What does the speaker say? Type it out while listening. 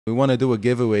We want to do a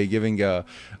giveaway giving a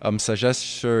Sagesse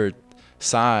shirt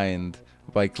signed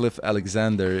by Cliff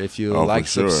Alexander. Oh, for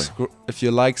sure. If you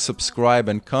like, subscribe,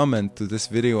 and comment to this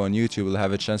video on YouTube, you'll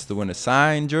have a chance to win a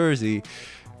signed jersey,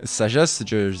 a Sagesse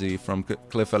jersey from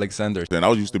Cliff Alexander. Then I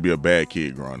used to be a bad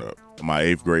kid growing up. My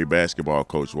 8th grade basketball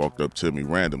coach walked up to me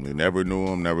randomly. Never knew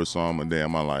him, never saw him a day in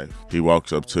my life. He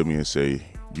walks up to me and say,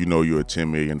 "You know you're a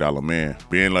 $10 million man."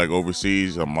 Being like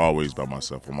overseas, I'm always by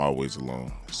myself. I'm always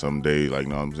alone. Some days, like, you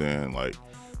know what I'm saying? Like,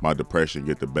 my depression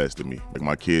get the best of me. Like,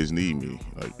 my kids need me.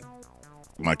 Like,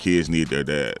 my kids need their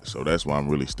dad. So that's why I'm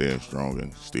really staying strong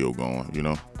and still going, you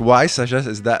know? Why Sagesse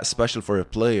is that special for a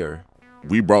player?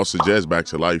 We brought Sagesse back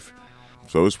to life.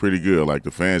 So it's pretty good. Like,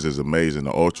 the fans is amazing.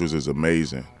 The ultras is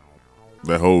amazing.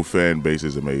 The whole fan base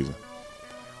is amazing.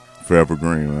 Forever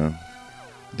green, man.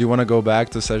 Do you want to go back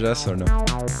to Sagesse or no?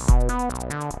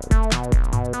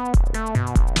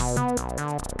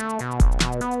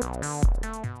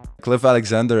 Cliff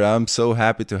Alexander, I'm so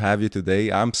happy to have you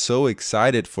today. I'm so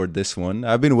excited for this one.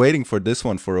 I've been waiting for this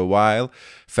one for a while.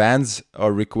 Fans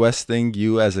are requesting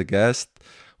you as a guest.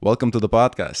 Welcome to the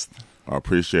podcast. I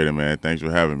appreciate it, man. Thanks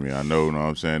for having me. I know, you know what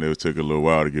I'm saying, it took a little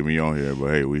while to get me on here,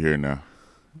 but hey, we here now.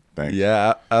 Thanks.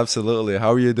 Yeah, absolutely.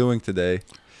 How are you doing today?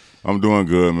 I'm doing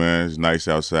good, man. It's nice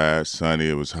outside, sunny.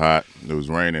 It was hot. It was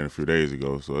raining a few days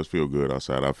ago, so it feels good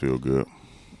outside. I feel good.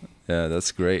 Yeah,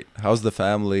 that's great. How's the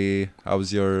family?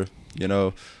 How's your,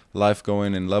 life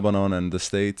going in Lebanon and the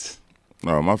States?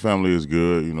 No, my family is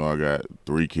good. You know, I got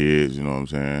 3 kids, you know what I'm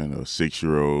saying? A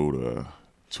 6-year-old, a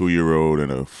 2-year-old,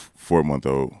 and a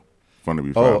 4-month-old. Fun to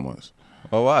be 5 months.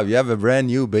 Oh, wow. You have a brand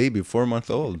new baby,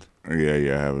 4-month-old. Yeah,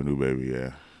 I have a new baby,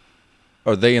 yeah.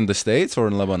 Are they in the States or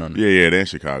in Lebanon? Yeah, they're in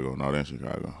Chicago. No, they're in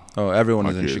Chicago. Oh, everyone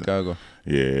is in kids. Chicago.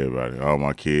 Yeah, everybody. All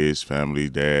my kids, family,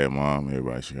 dad, mom,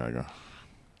 everybody in Chicago.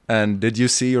 And did you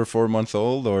see your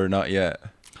 4-month-old or not yet?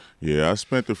 Yeah, I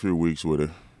spent a few weeks with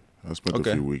her.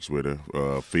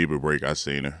 Fever break, I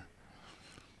seen her.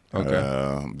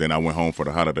 Okay. Then I went home for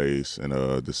the holidays in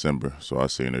December, so I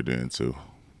seen her then too.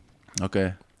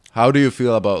 Okay. How do you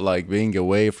feel about being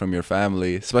away from your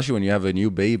family, especially when you have a new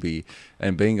baby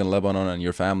and being in Lebanon and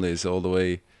your family is all the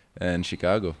way in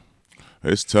Chicago?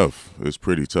 It's tough. It's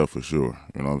pretty tough for sure.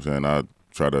 You know what I'm saying? I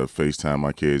try to FaceTime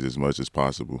my kids as much as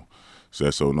possible. So,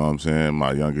 you know what I'm saying?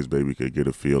 My youngest baby could get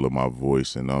a feel of my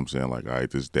voice and, you know what I'm saying? Like, all right,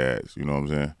 this dad's, you know what I'm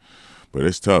saying? But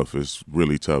it's tough. It's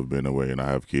really tough being away, and I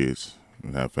have kids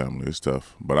and have family. It's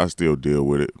tough. But I still deal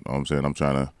with it. You know what I'm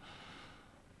saying?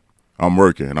 I'm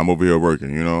working, and I'm over here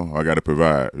working, you know? I got to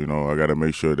provide, you know? I got to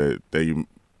make sure that they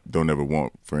don't ever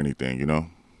want for anything, you know?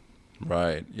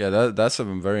 Right. Yeah, that's a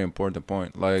very important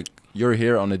point. Like, you're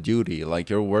here on a duty, like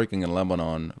you're working in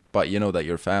Lebanon, but you know that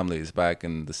your family is back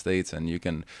in the States and you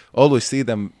can always see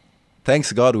them.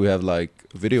 Thanks God we have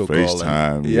video call.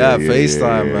 FaceTime. Yeah,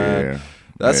 FaceTime, man. Yeah.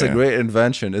 That's a great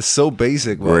invention. It's so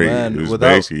basic, but great. man, It's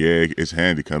basic. Yeah, it's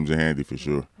handy. Comes in handy for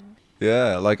sure.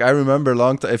 Yeah, I remember a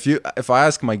long time. If I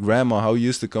ask my grandma how we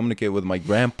used to communicate with my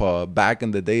grandpa back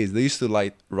in the days, they used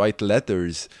to write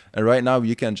letters, and right now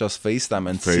you can just FaceTime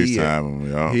and see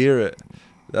it, hear it.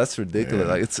 That's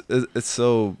ridiculous. Yeah. It's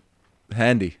so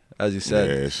handy, as you said.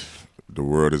 Yes, the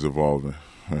world is evolving.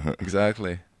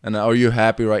 Exactly. And are you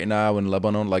happy right now in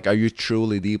Lebanon? Like, are you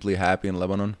truly deeply happy in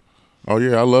Lebanon? Oh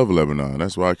yeah, I love Lebanon.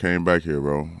 That's why I came back here,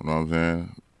 bro. You know what I'm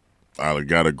saying? I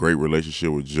got a great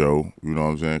relationship with Joe. You know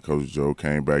what I'm saying? Coach Joe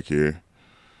came back here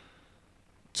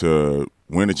to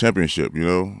win the championship, you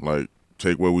know? Like,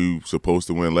 take what we supposed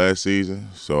to win last season.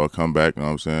 So I come back, you know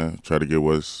what I'm saying? Try to get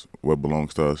what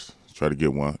belongs to us. Try to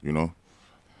get one, you know?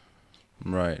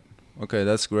 Right. Okay,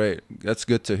 that's great. That's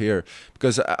good to hear.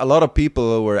 Because a lot of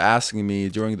people were asking me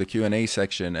during the Q&A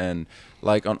section and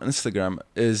on Instagram,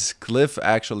 is Cliff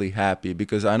actually happy?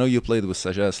 Because I know you played with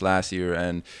Sagesse last year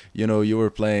and, you were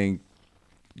playing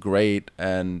great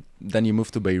and then you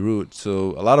moved to Beirut.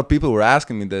 So a lot of people were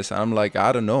asking me this. And I'm like,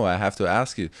 I don't know. I have to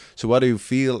ask you. So what do you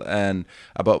feel and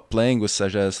about playing with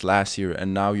Sagesse last year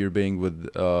and now you're being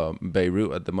with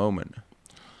Beirut at the moment?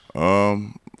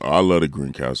 I love the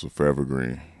Green Castle, forever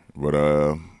green. But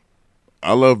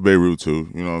I love Beirut too.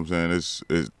 You know what I'm saying? It's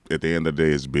at the end of the day,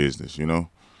 it's business. You know.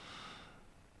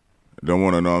 Don't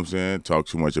want to know what I'm saying. Talk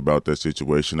too much about that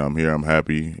situation. I'm here. I'm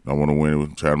happy. I want to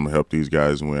win. Try to help these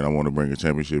guys win. I want to bring a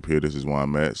championship here. This is where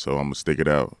I'm at. So I'm gonna stick it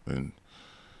out and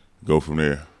go from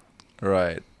there.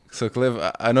 Right. So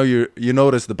Cliff, I know you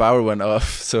noticed the power went off.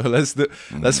 So let's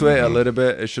wait a little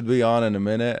bit. It should be on in a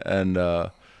minute, and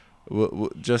we'll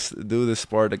just do this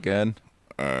part again.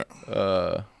 All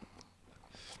right.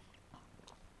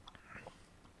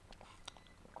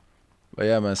 But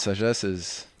yeah, man, Sagesse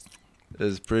is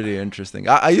is pretty interesting.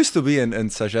 I used to be in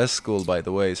Sagesse school, by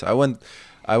the way. So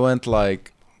I went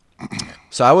like,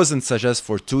 so I was in Sagesse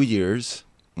for 2 years,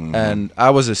 Hmm. and I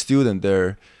was a student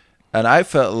there, and I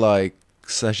felt like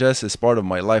Sagesse is part of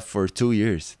my life for 2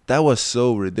 years. That was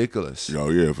so ridiculous. Oh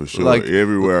yeah, for sure. Like,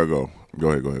 Everywhere I go. Go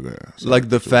ahead. Sorry, the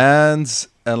cut you off. fans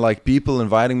and like people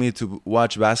inviting me to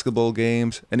watch basketball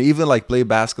games and even like play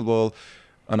basketball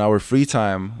on our free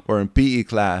time or in PE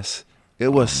class.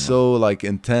 It was so like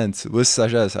intense with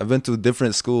Sagesse. I've been to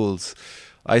different schools.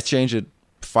 I changed it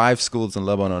 5 schools in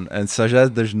Lebanon, and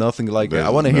Sagesse, there's nothing like it. There's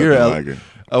nothing like it.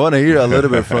 I want to hear a little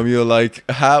bit from you, like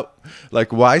how,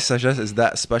 like why Sagesse is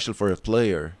that special for a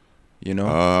player, you know?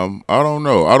 I don't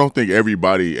know. I don't think every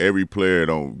player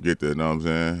don't get that. You know what I'm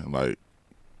saying? Like,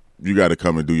 you got to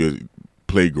come and do your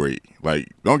play great. Like,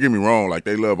 don't get me wrong. Like,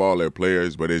 they love all their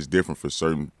players, but it's different for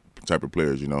certain type of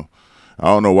players. You know, I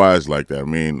don't know why it's like that. I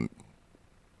mean,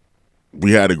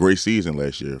 we had a great season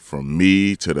last year. From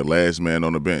me to the last man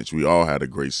on the bench, we all had a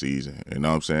great season. You know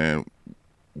what I'm saying?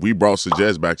 We brought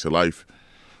Sagesse back to life.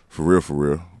 For real, for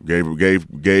real.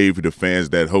 Gave the fans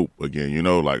that hope again, you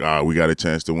know, like, we got a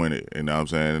chance to win it. You know what I'm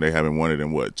saying? They haven't won it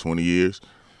in, what, 20 years?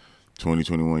 20,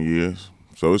 21 years?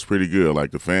 So it's pretty good.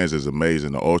 Like, the fans is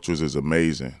amazing. The Ultras is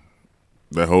amazing.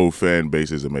 The whole fan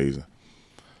base is amazing.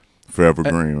 Forever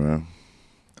green, man.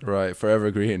 Right,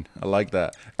 forever green. I like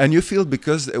that. And you feel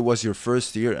because it was your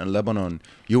first year in Lebanon,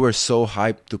 you were so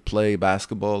hyped to play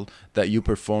basketball that you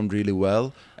performed really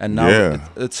well. And now Yeah.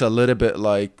 it's a little bit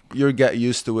like you get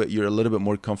used to it. You're a little bit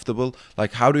more comfortable.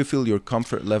 Like, how do you feel your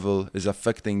comfort level is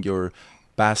affecting your I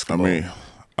basketball?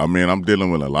 mean, I'm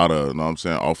dealing with a lot of, you know what I'm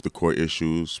saying, off the court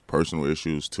issues, personal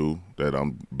issues too, that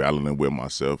I'm battling with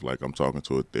myself. Like, I'm talking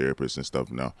to a therapist and stuff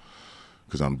now,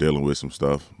 because I'm dealing with some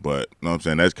stuff. But, you know what I'm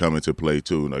saying, that's coming to play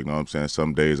too. Like, you know what I'm saying,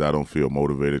 some days I don't feel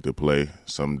motivated to play.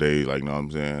 Some days, like, you know what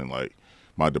I'm saying, like,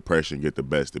 my depression get the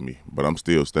best of me. But I'm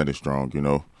still standing strong, you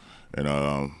know. And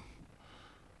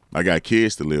I got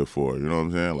kids to live for, you know what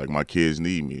I'm saying? Like, my kids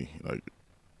need me. Like,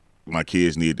 my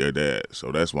kids need their dad.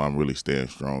 So that's why I'm really staying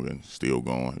strong and still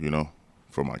going, you know,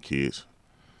 for my kids.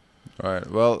 All right.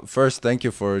 Well, first, thank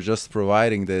you for just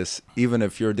providing this. Even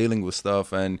if you're dealing with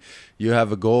stuff and you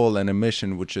have a goal and a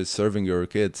mission, which is serving your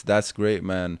kids, that's great,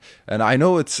 man. And I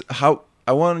know it's how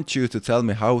I want you to tell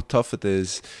me how tough it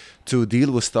is to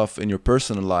deal with stuff in your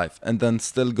personal life and then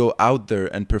still go out there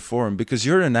and perform because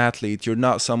you're an athlete. You're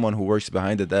not someone who works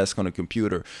behind a desk on a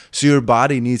computer. So your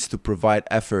body needs to provide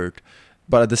effort,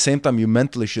 but at the same time you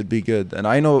mentally should be good. And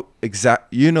I know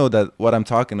you know that what I'm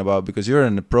talking about because you're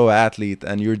a pro athlete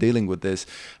and you're dealing with this,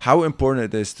 how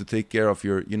important it is to take care of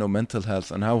your mental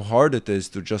health and how hard it is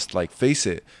to just like face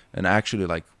it and actually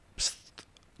like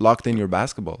locked in your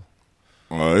basketball.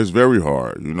 It's very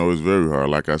hard. You know, it's very hard.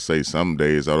 Like I say, some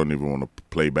days I don't even want to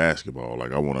play basketball.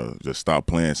 Like, I want to just stop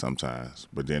playing sometimes.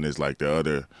 But then it's like the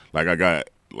other, like I got,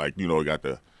 like, you know, got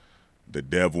the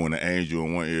devil and the angel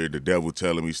in one ear. The devil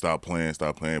telling me stop playing,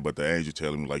 but the angel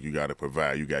telling me, like, you got to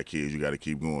provide. You got kids. You got to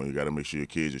keep going. You got to make sure your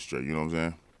kids are straight. You know what I'm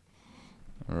saying?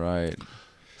 Right.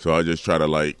 So I just try to,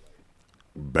 like,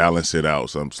 balance it out.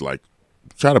 So I'm just, like,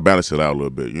 try to balance it out a little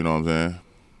bit. You know what I'm saying?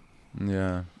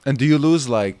 Yeah. And do you lose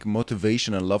like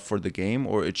motivation and love for the game,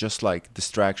 or it's just like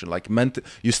distraction? Like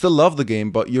you still love the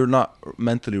game, but you're not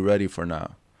mentally ready for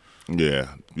now.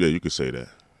 Yeah, you could say that.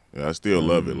 Yeah, I still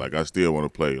love it. Like, I still want to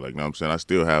play. Like, you know what I'm saying? I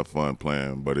still have fun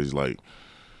playing, but it's like,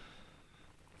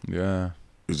 Yeah.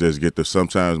 it's just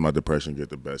sometimes my depression get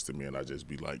the best of me, and I just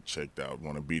be like checked out,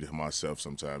 want to beat myself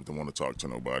sometimes, don't want to talk to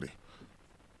nobody.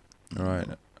 All right.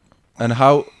 And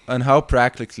how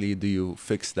practically do you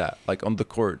fix that? Like on the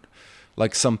court,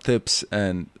 like some tips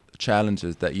and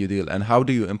challenges that you deal, and how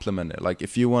do you implement it? Like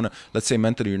if you wanna, let's say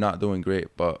mentally you're not doing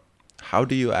great, but how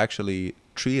do you actually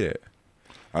treat it?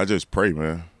 I just pray,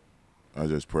 man. I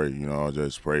just pray, you know, I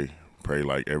just pray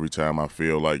like every time I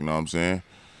feel like, you know what I'm saying,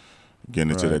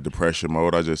 getting into Right. that depression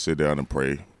mode, I just sit down and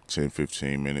pray 10,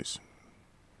 15 minutes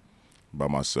by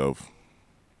myself.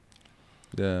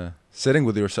 Yeah. Sitting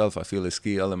with yourself, I feel is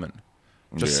key element.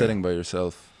 Just Yeah. sitting by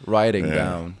yourself, writing Yeah.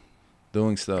 down,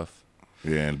 doing stuff.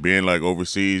 Yeah, and being like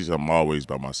overseas, I'm always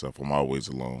by myself. I'm always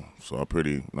alone. So I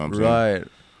pretty, you know what I'm saying? Right.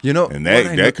 You know And what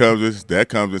I know. that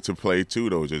comes into play too,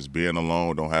 though. Just being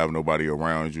alone, don't have nobody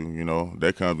around you. You know,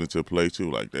 that comes into play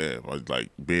too. Like that, like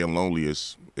being lonely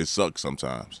it sucks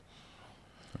sometimes.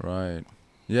 Right.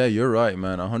 Yeah, you're right,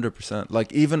 man. 100%.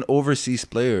 Like even overseas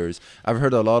players, I've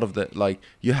heard a lot of that. Like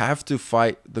you have to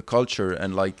fight the culture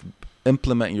and like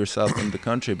implement yourself in the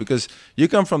country because you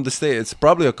come from the state. It's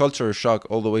probably a culture shock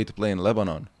all the way to play in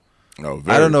Lebanon. Oh,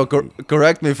 I don't very. know.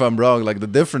 Correct me if I'm wrong. Like the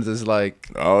difference is Oh,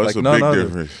 it's like a none big other.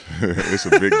 difference. It's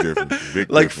a big difference.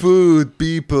 Big Like difference. food,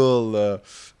 people.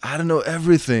 I don't know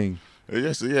everything.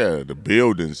 Yes, yeah. The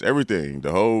buildings, everything,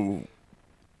 the whole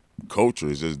culture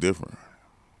is just different.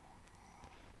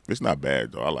 It's not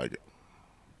bad though. I like it.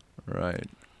 Right.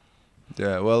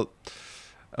 Yeah. Well,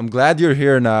 I'm glad you're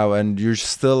here now and you're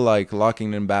still like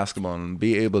locking in basketball and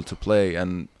be able to play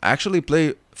and actually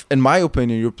play. In my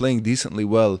opinion, you're playing decently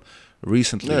well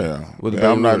recently Yeah, with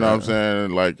yeah. I'm not. Beirut. Know what I'm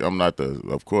saying, like, I'm not the.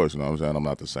 Of course, you know what I'm saying. I'm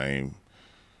not the same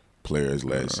player as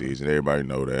last season. Everybody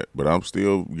know that, but I'm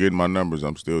still getting my numbers.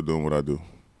 I'm still doing what I do.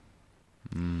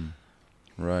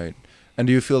 Right. And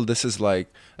do you feel this is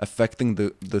like affecting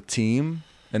the team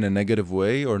in a negative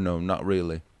way or no, not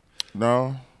really?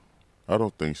 No, I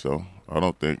don't think so. I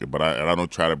don't think, but I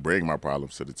don't try to bring my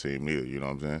problems to the team either. You know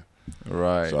what I'm saying?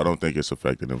 Right. So I don't think it's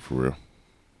affecting them for real.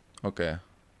 Okay.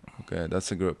 Okay,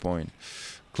 that's a good point.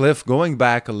 Cliff, going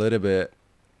back a little bit,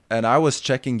 and I was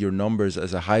checking your numbers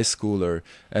as a high schooler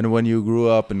and when you grew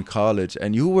up in college,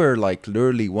 and you were like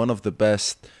literally one of the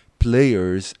best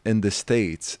players in the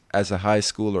States as a high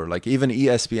schooler. Like even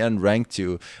ESPN ranked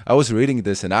you. I was reading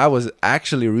this and I was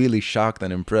actually really shocked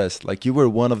and impressed. Like you were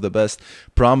one of the best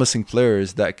promising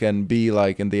players that can be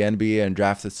like in the NBA and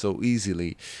drafted so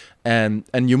easily. And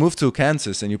you moved to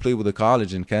Kansas and you played with a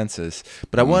college in Kansas.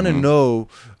 But I want to know,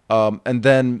 and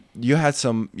then you had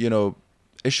some,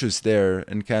 issues there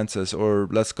in Kansas, or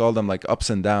let's call them like ups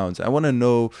and downs. I want to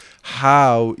know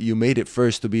how you made it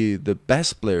first to be the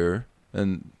best player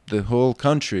in the whole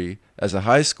country as a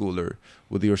high schooler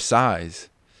with your size.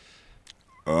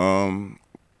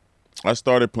 I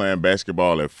started playing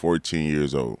basketball at 14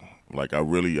 years old. Like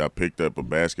I picked up a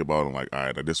basketball and like, all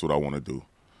right, this is what I want to do.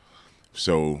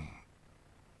 So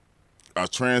I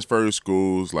transferred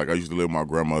schools. Like I used to live with my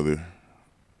grandmother.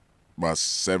 My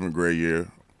 7th grade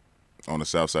year on the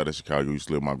south side of Chicago, I used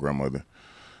to live with my grandmother.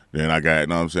 Then I got, you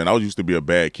know what I'm saying? I used to be a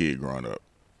bad kid growing up.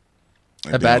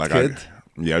 And A then, bad kid?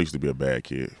 Yeah, I used to be a bad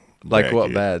kid. Like what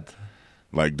Kid. bad?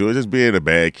 Like just being a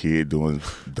bad kid, doing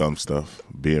dumb stuff,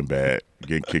 being bad,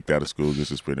 getting kicked out of school, getting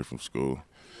suspended from school.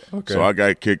 Okay. So I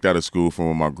got kicked out of school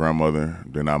from my grandmother.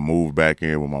 Then I moved back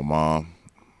in with my mom.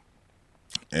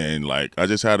 And like I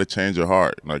just had a change of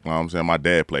heart. Like, you know what I'm saying? My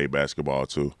dad played basketball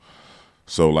too.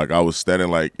 So like I was standing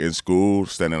like in school,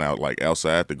 standing out like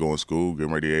outside to go in school,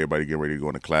 everybody getting ready to go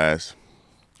into class.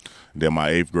 Then my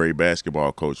 8th grade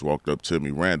basketball coach walked up to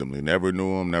me randomly. Never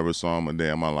knew him, never saw him a day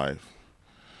in my life.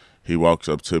 He walks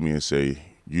up to me and say,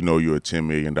 "You know you're a $10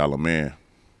 million man."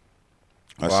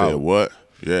 I said, "What?"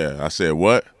 Yeah, I said,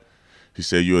 "What?" He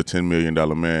said, "You're a $10 million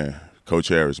man." Coach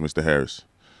Harris, Mr. Harris.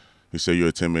 He said, "You're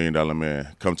a $10 million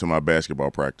man. Come to my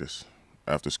basketball practice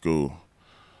after school."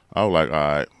 I was like, all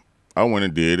right. I went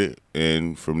and did it,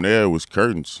 and from there it was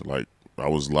curtains. Like I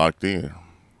was locked in.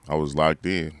 I was locked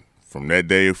in. From that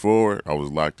day forward, I was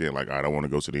locked in. Like, all right, I want to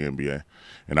go to the NBA,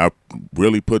 and I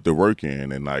really put the work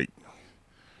in, and like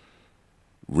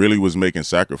really was making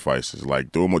sacrifices.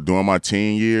 Like during my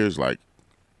teen years, like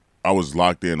I was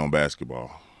locked in on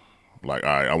basketball. Like, all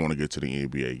right, I want to get to the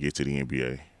NBA, get to the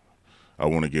NBA. I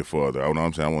want to get further. You know what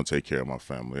I'm saying? I want to take care of my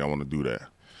family. I want to do that.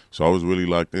 So I was really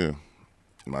locked in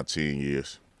my teen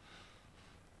years.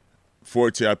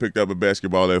 14, I picked up a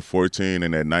basketball at 14,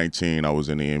 and at 19, I was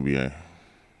in the NBA.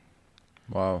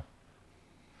 Wow.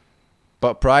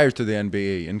 But prior to the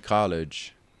NBA, in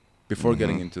college, before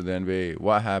getting into the NBA,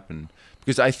 what happened?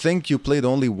 Because I think you played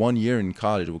only 1 year in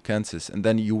college with Kansas, and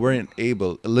then you weren't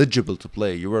eligible to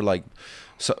play. You were like,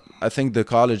 so I think the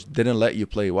college didn't let you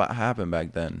play. What happened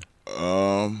back then?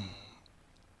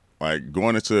 Like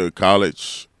going into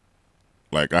college,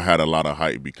 like I had a lot of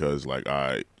hype because like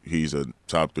he's a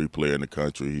top 3 player in the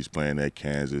country. He's playing at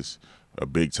Kansas, a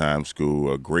big time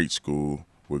school, a great school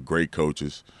with great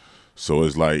coaches. So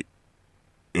it's like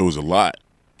it was a lot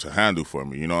to handle for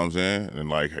me, you know what I'm saying? And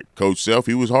like Coach Self,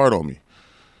 he was hard on me.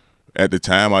 At the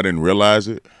time, I didn't realize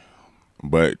it,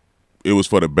 but it was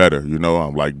for the better, you know?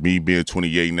 I'm like me being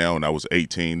 28 now, and I was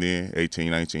 18 then, 18,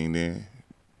 19 then.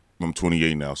 I'm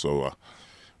 28 now, so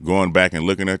going back and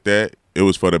looking at that, it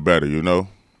was for the better, you know?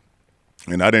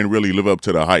 And I didn't really live up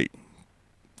to the hype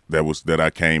that I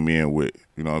came in with,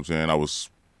 you know what I'm saying? I was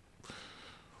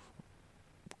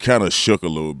kind of shook a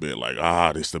little bit, like,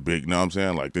 this the big, you know what I'm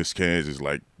saying? Like, this Kansas,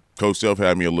 like, Coach Self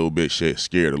had me a little bit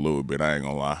scared a little bit, I ain't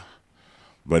gonna lie.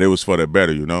 But it was for the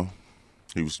better, you know?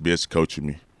 He was best coaching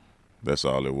me. That's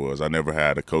all it was. I never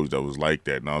had a coach that was like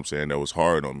that, you know what I'm saying, that was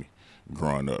hard on me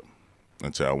growing up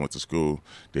until I went to school.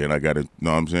 Then I got in, you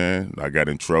know what I'm saying? I got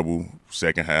in trouble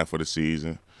second half of the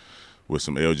season with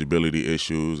some eligibility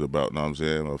issues about, know what I'm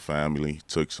saying, my family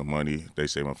took some money. They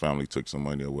say my family took some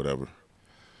money or whatever.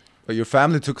 But your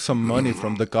family took some money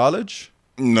from the college?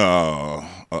 No,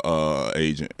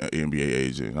 agent, an NBA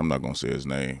agent. I'm not gonna say his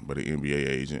name, but an NBA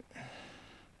agent.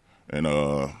 And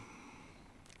I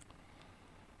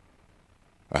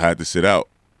had to sit out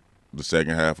the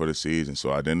second half of the season,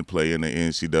 so I didn't play in the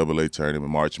NCAA tournament,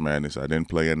 March Madness. I didn't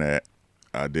play in that.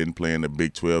 I didn't play in the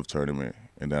Big 12 tournament,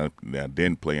 and I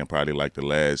didn't play in probably like the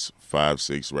last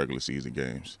 5-6 regular season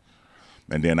games.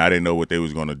 And then I didn't know what they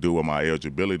was gonna do with my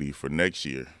eligibility for next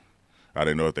year. I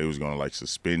didn't know if they was gonna like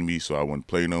suspend me, so I wouldn't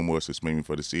play no more, suspend me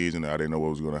for the season. I didn't know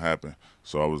what was gonna happen,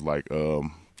 so I was like,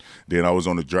 then I was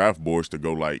on the draft boards to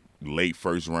go like late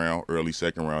first round, early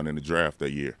second round in the draft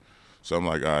that year. So I'm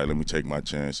like, all right, let me take my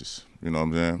chances. You know what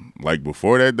I'm saying? Like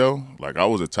before that though, like I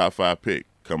was a top 5 pick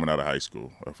coming out of high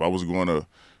school. If I was going to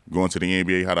the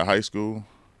NBA out of high school,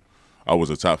 I was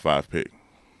a top 5 pick.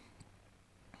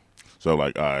 So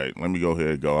like, all right, let me go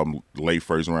ahead and go. I'm late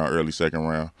first round, early second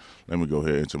round. Let me go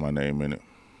ahead and enter my name in it.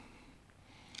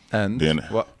 And then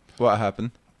what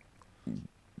happened?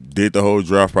 Did the whole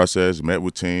draft process, met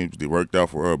with teams. They worked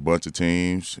out for a bunch of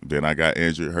teams. Then I got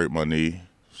injured, hurt my knee.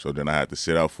 So then I had to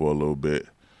sit out for a little bit.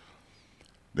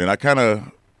 Then I kind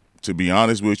of, to be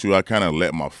honest with you, I kind of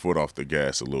let my foot off the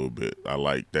gas a little bit. I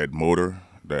like that motor,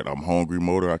 that I'm hungry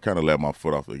motor. I kind of let my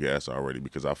foot off the gas already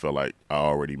because I felt like I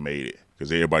already made it.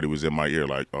 Because everybody was in my ear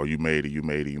like, oh, you made it, you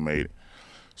made it, you made it.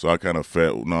 So I kind of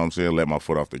felt, you know what I'm saying, let my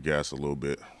foot off the gas a little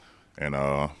bit. And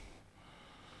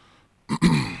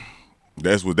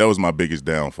that was my biggest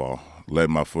downfall,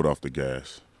 letting my foot off the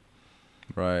gas.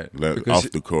 Right.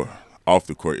 Off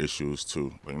the court issues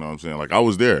too. You know what I'm saying? Like I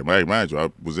was there, mind you,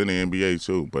 I was in the NBA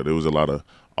too, but there was a lot of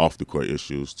off the court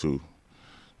issues too.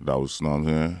 That was, you know what I'm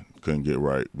saying, couldn't get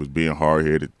right. Was being hard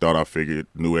headed, thought I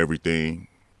knew everything.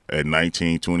 At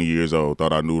 19, 20 years old,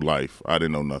 thought I knew life. I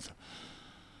didn't know nothing.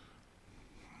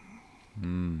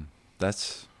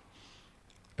 That's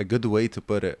a good way to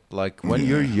put it. Like when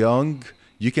you're young,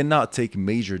 you cannot take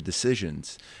major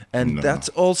decisions. And that's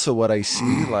also what I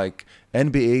see, like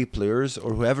NBA players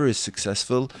or whoever is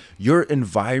successful, your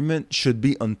environment should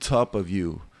be on top of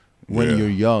you when you're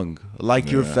young, like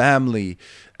your family.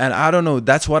 And I don't know,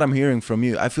 that's what I'm hearing from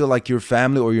you. I feel like your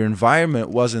family or your environment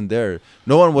wasn't there.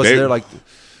 No one was there like...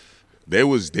 They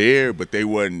was there, but they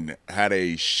wasn't how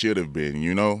they should have been,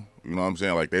 you know? You know what I'm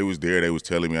saying? Like, they was there, they was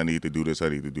telling me I need to do this, I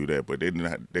need to do that, but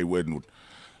they wasn't,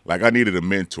 like, I needed a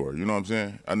mentor, you know what I'm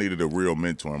saying? I needed a real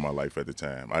mentor in my life at the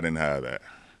time. I didn't have that.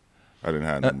 I didn't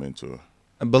have no mentor.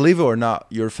 And believe it or not,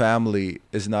 your family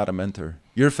is not a mentor.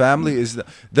 Your family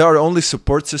they are only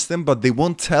support system, but they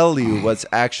won't tell you what's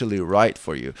actually right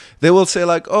for you. They will say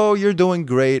like, oh, you're doing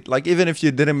great. Like, even if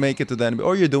you didn't make it to the NBA,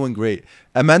 oh, you're doing great.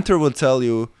 A mentor will tell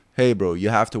you, hey, bro, you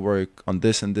have to work on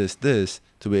this and this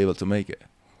to be able to make it.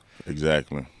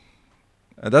 Exactly.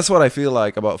 And that's what I feel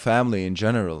like about family in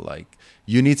general. Like,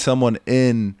 you need someone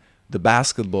in the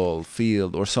basketball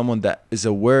field or someone that is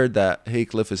aware that, hey,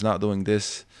 Cliff is not doing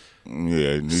this.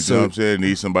 Yeah, you know what I'm saying?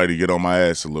 Need somebody to get on my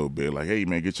ass a little bit. Like, hey,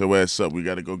 man, get your ass up. We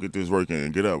got to go get this work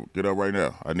in. Get up right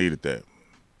now. I needed that.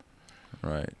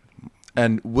 Right.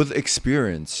 And with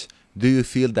experience, do you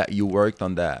feel that you worked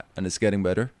on that and it's getting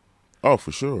better? Oh,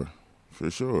 for sure.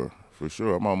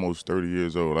 I'm almost 30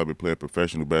 years old. I've been playing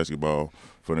professional basketball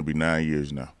for to be 9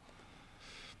 years now.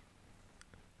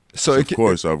 So of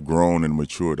course, I've grown and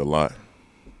matured a lot.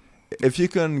 If you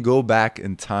can go back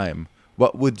in time,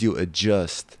 what would you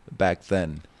adjust back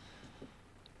then?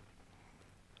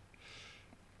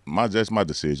 Just my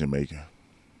decision making.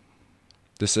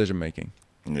 Decision making.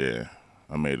 Yeah,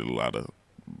 I made a lot of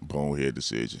bonehead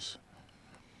decisions.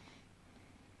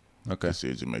 Okay.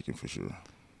 Decision making for sure.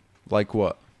 Like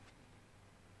what?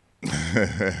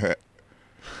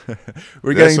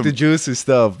 We're getting to juicy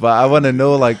stuff, but I want to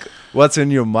know, like, what's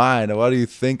in your mind? What do you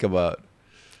think about?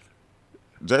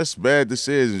 Just bad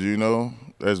decisions, you know.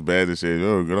 That's bad decisions.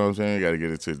 You know what I'm saying? You got to get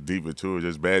into deeper to it.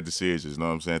 Just bad decisions, you know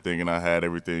what I'm saying? Thinking I had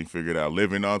everything figured out.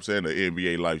 Living, you know what I'm saying, the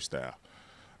NBA lifestyle.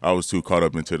 I was too caught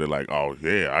up into the, like, oh,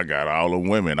 yeah, I got all the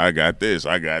women. I got this.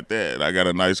 I got that. I got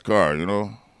a nice car, you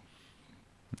know?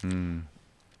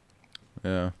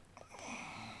 Yeah.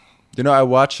 You know, I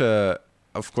watch,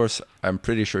 of course, I'm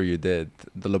pretty sure you did,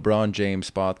 the LeBron James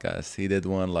podcast. He did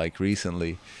one, like,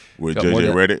 recently. With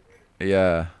JJ Redick?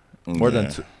 Yeah. More than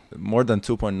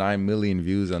 2.9 million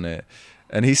views on it.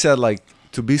 And he said, like,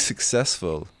 to be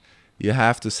successful, you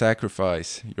have to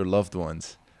sacrifice your loved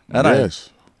ones. And yes.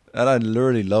 And I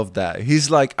literally love that. He's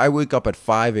like, I wake up at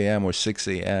 5 a.m. or 6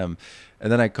 a.m.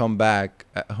 and then I come back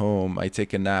at home. I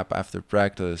take a nap after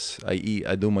practice. I eat.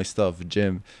 I do my stuff,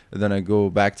 gym, and then I go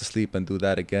back to sleep and do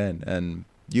that again. And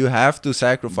you have to You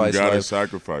sacrifice gotta life.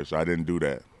 sacrifice. I didn't do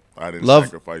that. I didn't Love.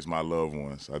 sacrifice my loved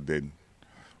ones. I didn't.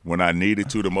 When I needed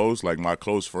to the most, like my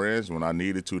close friends, when I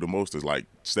needed to the most, is like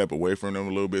step away from them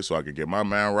a little bit so I could get my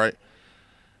mind right.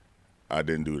 I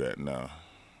didn't do that. No,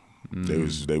 they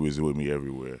was with me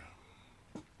everywhere.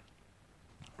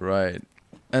 Right.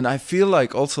 And I feel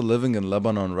like also living in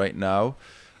Lebanon right now,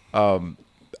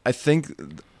 I think,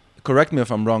 correct me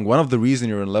if I'm wrong, one of the reasons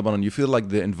you're in Lebanon, you feel like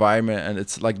the environment and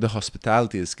it's like the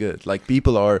hospitality is good. Like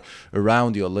people are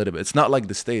around you a little bit. It's not like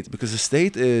the States, because the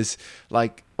state is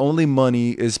like only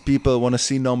money, is people want to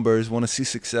see numbers, want to see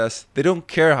success. They don't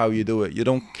care how you do it. You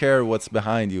don't care what's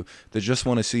behind you. They just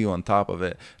want to see you on top of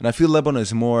it. And I feel Lebanon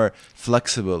is more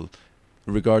flexible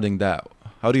regarding that.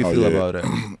 How do you feel about it?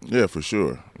 Yeah, for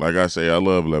sure. Like I say, I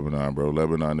love Lebanon, bro.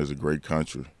 Lebanon is a great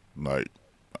country. Like,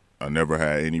 I never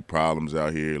had any problems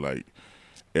out here. Like,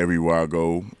 everywhere I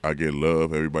go, I get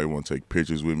love. Everybody want to take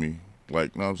pictures with me.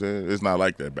 Like, you know what I'm saying? It's not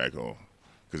like that back home,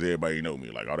 because everybody know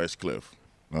me. Like, oh, that's Cliff.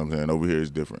 You know what I'm saying? Over here,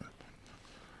 it's different.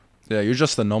 Yeah, you're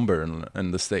just a number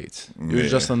in the States. You're Yeah.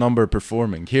 just a number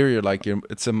performing. Here,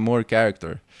 it's a more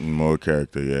character, More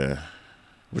character, yeah.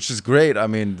 which is great. I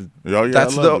mean, Oh, yeah,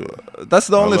 that's I love it. that's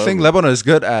the I only love thing it. Lebanon is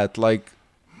good at, like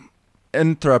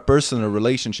intrapersonal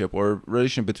relationship or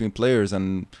relation between players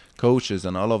and coaches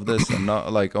and all of this, and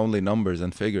not like only numbers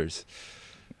and figures.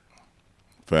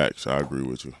 Facts, I agree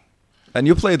with you. And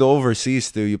you played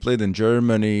overseas too. You played in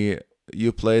Germany.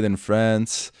 You played in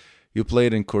France. You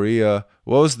played in Korea.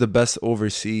 What was the best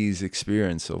overseas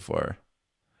experience so far?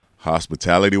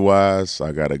 Hospitality-wise,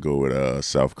 I got to go with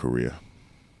South Korea.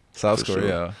 South For sure.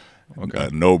 Korea. Okay. A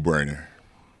no-brainer.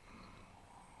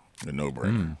 A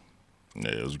no-brainer. Yeah,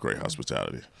 it was great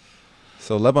hospitality.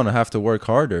 So Lebanon have to work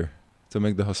harder to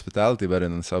make the hospitality better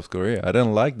than South Korea. I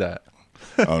didn't like that.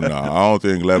 Oh, no, I don't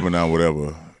think Lebanon would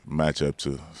ever match up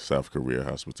to South Korea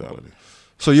hospitality.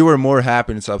 So you were more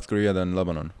happy in South Korea than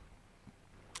Lebanon?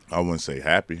 I wouldn't say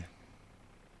happy.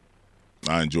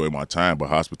 I enjoyed my time, but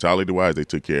hospitality-wise, they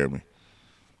took care of me.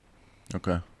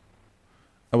 Okay.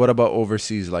 And what about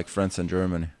overseas, like France and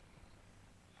Germany?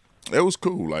 It was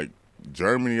cool. Like,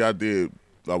 Germany, I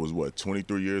was,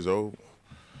 23 years old?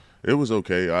 It was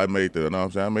okay. I made the, you know what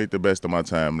I'm saying? I made the best of my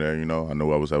time there, you know. I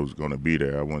know I was going to be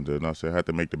there. I wanted to, you know what I'm saying? I had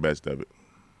to make the best of it.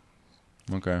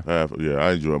 Okay.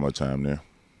 I enjoyed my time there.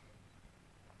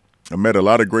 I met a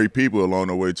lot of great people along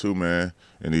the way too, man,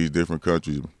 in these different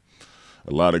countries.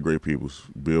 A lot of great people.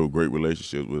 Build great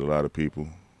relationships with a lot of people.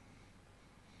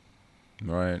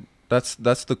 Right. That's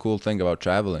the cool thing about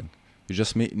traveling. You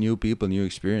just meet new people, new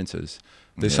experiences.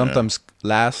 They Yeah. sometimes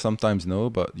last, sometimes no,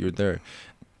 but you're there.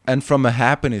 And from a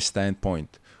happiness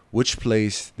standpoint, which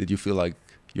place did you feel like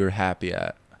you're happy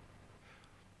at?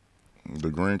 The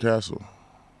Green Castle.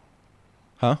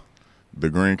 Huh? The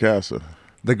Green Castle.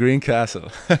 The Green Castle.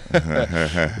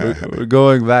 we're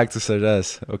going back to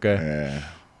Sagesse. Okay. Yeah.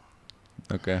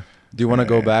 Okay. Do you want to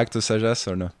go back to Sagesse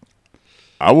or no?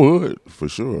 I would, for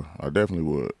sure. I definitely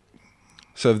would.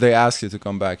 So if they ask you to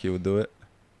come back, you would do it?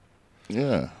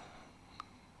 Yeah.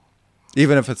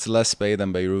 Even if it's less pay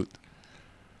than Beirut?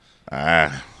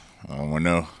 I don't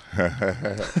know.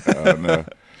 I don't know.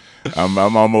 I'm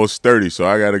almost 30, so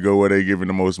I got to go where they giving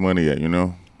the most money at, you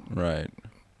know? Right.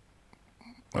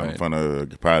 I'm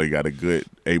probably got a good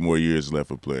 8 more years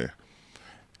left of playing.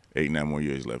 8, 9 more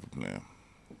years left of playing.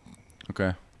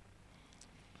 Okay.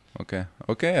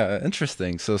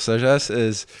 Interesting. So Sagesse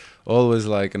is always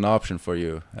like an option for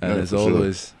you, and Yeah, is for sure.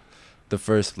 always the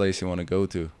first place you want to go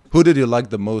to. Who did you like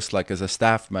the most, like as a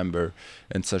staff member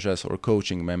in Sagesse or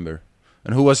coaching member?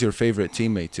 And who was your favorite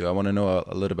teammate too? I want to know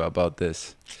a little bit about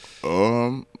this.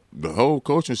 The whole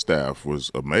coaching staff was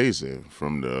amazing.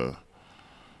 From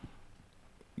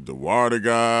the water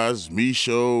guys,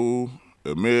 Micho,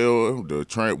 Emil,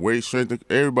 the weight strength,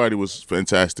 everybody was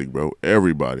fantastic, bro.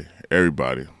 Everybody.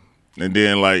 And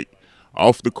then, like,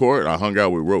 off the court, I hung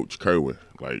out with Roach Kerwin.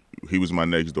 Like, he was my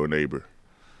next door neighbor.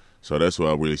 So that's who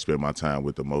I really spent my time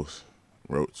with the most,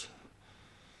 Roach.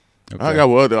 Okay. I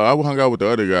hung out with the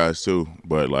other guys too,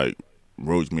 but like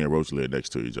me and Roach live next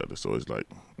to each other, so it's like,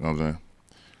 you know what I'm saying?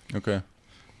 Okay.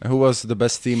 And who was the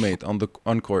best teammate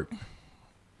on court?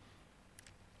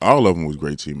 All of them was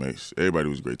great teammates. Everybody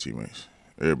was great teammates.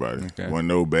 Everybody. Okay. Wasn't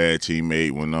no bad teammate.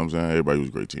 You know what I'm saying? Everybody was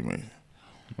great teammates.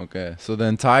 Okay. So the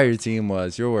entire team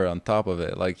you were on top of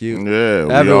it. Like you, Yeah,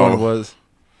 everyone was.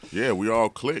 Yeah, we all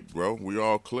clicked, bro. We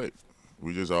all clicked.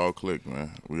 We just all clicked,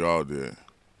 man. We all did.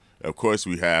 Of course,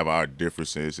 we have our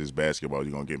differences. It's basketball.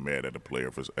 You're gonna get mad at a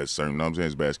player for at certain. You know what I'm saying?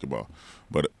 It's basketball.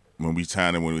 But when we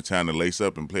time to lace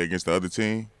up and play against the other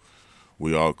team,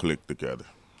 we all click together,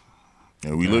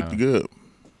 and we looked good.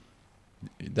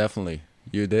 Definitely,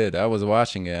 you did. I was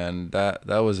watching it, and that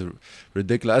was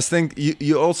ridiculous. I think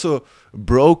you also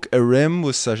broke a rim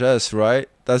with Sagesse, right?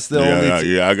 That's the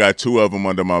only. Yeah, I got 2 of them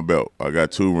under my belt. I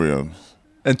got 2 rims.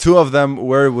 And 2 of them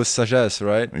were with Sagesse,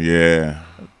 right? Yeah.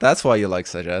 That's why you like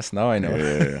Sagesse. Now I know.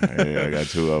 Yeah, I got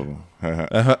 2 of them.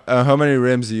 How many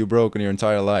rims do you broke in your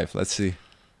entire life? Let's see.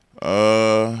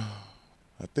 I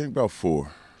think about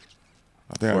 4.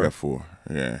 I think 4? I got 4.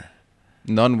 Yeah.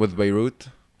 None with Beirut?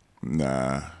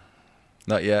 Nah.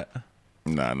 Not yet?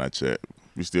 Nah, not yet.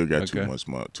 We still got Okay.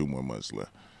 2 more months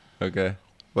left. Okay.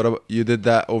 What about, you did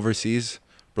that overseas?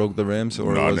 Broke the rims,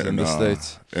 or was it in the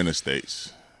States? In the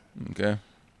States. Okay.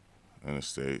 In the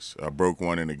States. I broke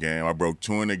 1 in the game. I broke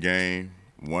 2 in the game,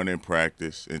 1 in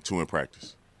practice, and 2 in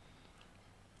practice.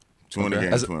 2 in the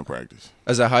game, 2 in practice.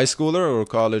 As a high schooler or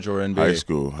college or NBA?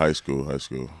 High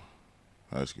school.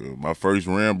 My first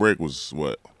rim break was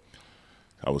what?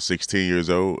 I was 16 years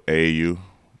old, AAU.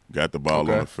 Got the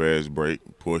ball on a fast break,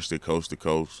 pushed it coast to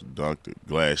coast, dunked it,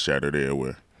 glass shattered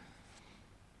everywhere.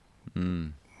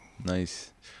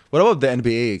 Nice. What about the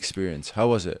NBA experience? How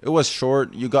was it? It was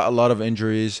short. You got a lot of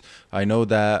injuries. I know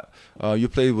that. You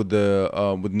played with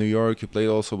with New York. You played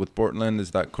also with Portland.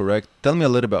 Is that correct? Tell me a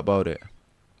little bit about it.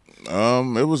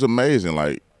 It was amazing.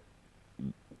 Like,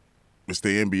 it's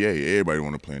the NBA. Everybody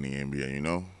want to play in the NBA, you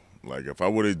know? Like, if I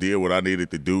would have did what I needed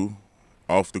to do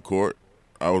off the court,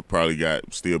 I would probably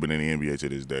still been in the NBA to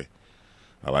this day.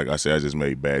 Like I said, I just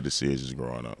made bad decisions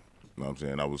growing up. You know what I'm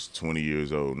saying? I was 20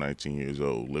 years old, 19 years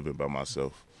old, living by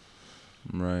myself.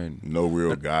 Right. No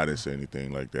real guidance or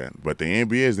anything like that. But the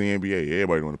NBA is the NBA.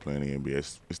 Everybody want to play in the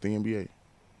NBA. It's the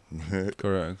NBA.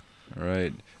 Correct.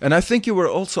 Right. And I think you were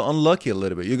also unlucky a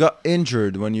little bit. You got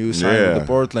injured when you signed with the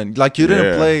Portland. Like, you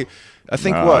didn't play. I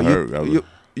think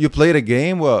you played a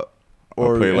game, what?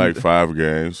 Or I played like 5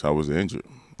 games. I was injured.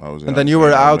 And then you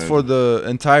were out for the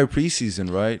entire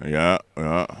preseason, right? Yeah.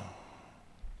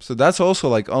 So that's also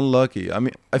like unlucky. I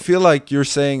mean, I feel like you're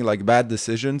saying like bad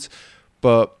decisions,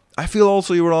 but I feel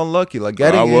also you were unlucky. Like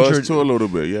getting injured. I was too a little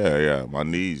bit. Yeah. My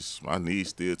knees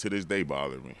still to this day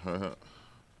bother me.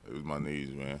 It was my knees,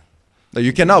 man. Like,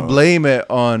 you cannot blame it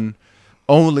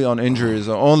only on injuries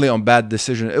or only on bad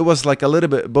decisions. It was like a little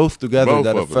bit both together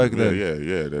that affected it.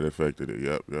 Yeah, that affected it.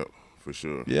 Yep, for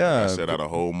sure. Yeah. I sat out a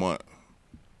whole month.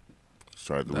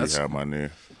 Tried to rehab my knee.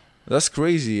 That's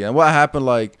crazy. And what happened?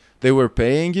 Like, they were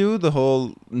paying you the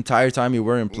whole entire time you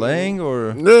weren't playing,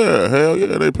 or? Yeah, hell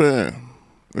yeah, they paying.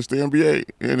 It's the NBA,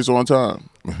 and it's on time.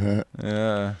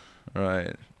 Yeah,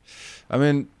 right. I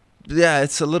mean, yeah,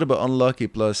 it's a little bit unlucky.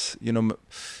 Plus, you know,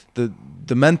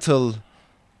 the mental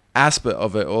aspect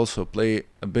of it also play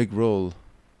a big role.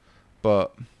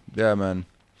 But yeah, man.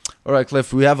 All right,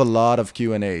 Cliff, we have a lot of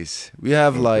Q&As. We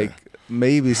have like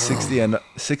maybe 60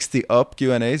 up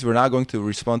Q&As. We're not going to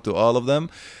respond to all of them,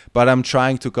 but I'm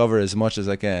trying to cover as much as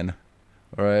I can.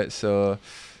 All right, so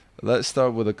let's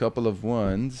start with a couple of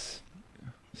ones.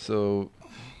 So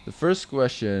the first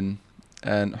question,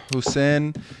 and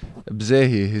Hussein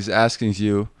Bzehi is asking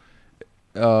you,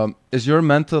 is your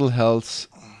mental health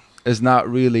is not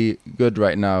really good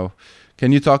right now?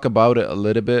 Can you talk about it a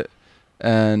little bit?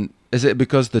 And is it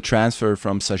because the transfer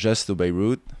from Sagesse to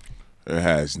Beirut? It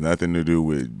has nothing to do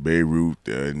with Beirut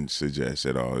and Sagesse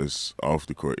at all. It's off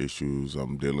the court issues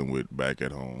I'm dealing with back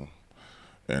at home.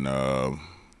 And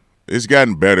it's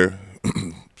gotten better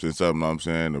since I'm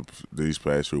saying these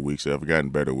past few weeks. I've gotten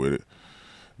better with it,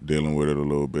 dealing with it a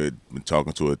little bit, been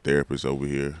talking to a therapist over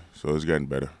here. So it's gotten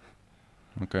better.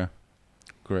 Okay,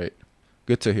 great.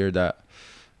 Good to hear that.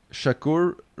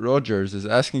 Shakur Rogers is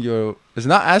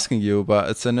not asking you, but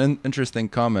it's an interesting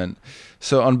comment.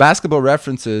 So on Basketball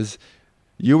References,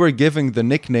 you were giving the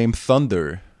nickname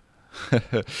Thunder.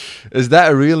 Is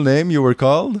that a real name you were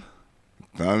called?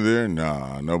 Thunder?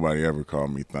 Nah, nobody ever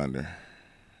called me Thunder.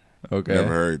 Okay. Never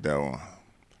heard that one.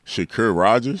 Shakur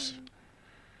Rogers?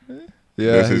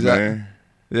 Yeah, that's his name?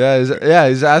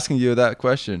 He's asking you that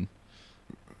question.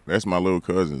 That's my little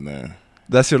cousin's name.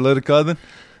 That's your little cousin?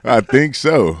 I think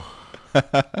so.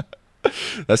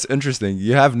 That's interesting.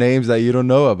 You have names that you don't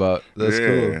know about. That's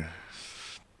cool.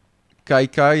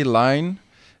 Kai Line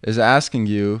is asking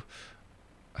you,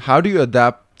 how do you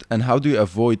adapt and how do you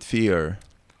avoid fear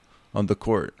on the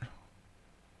court?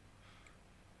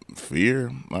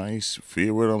 Fear? I ain't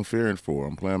fear what I'm fearing for.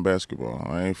 I'm playing basketball.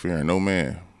 I ain't fearing no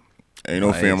man. Ain't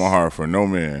no fear in my heart for no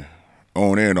man,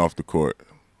 on and off the court.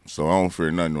 So I don't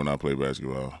fear nothing when I play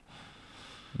basketball.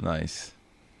 Nice.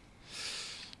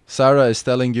 Sarah is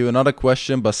telling you another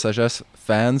question, but Sagesse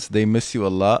fans, they miss you a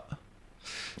lot.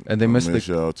 And they miss miss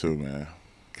the y'all too, man.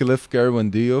 Cliff Kerwin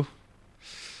duo.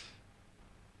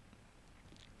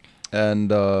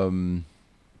 And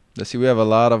let's see, we have a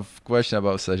lot of questions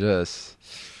about Sagesse.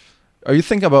 Are you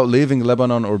thinking about leaving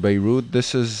Lebanon or Beirut?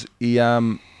 This is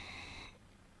EM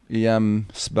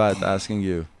Spat asking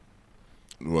you.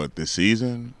 What, this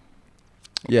season?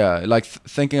 Yeah, like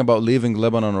thinking about leaving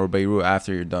Lebanon or Beirut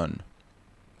after you're done.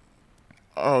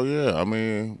 Oh, yeah. I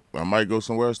mean, I might go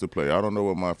somewhere else to play. I don't know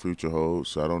what my future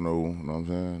holds. I don't know. You know what I'm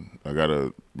saying? I got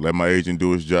to let my agent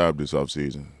do his job this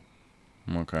offseason.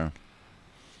 Okay.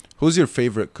 Who's your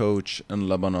favorite coach in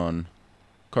Lebanon?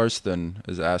 Karsten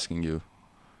is asking you.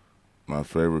 My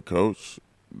favorite coach?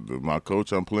 My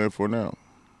coach I'm playing for now.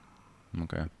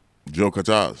 Okay. Joe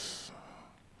Katas.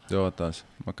 Joatas.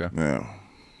 Okay. Yeah.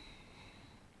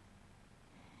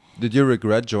 Did you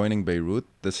regret joining Beirut?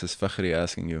 This is Fakhri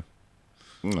asking you.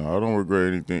 No, I don't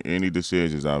regret anything. Any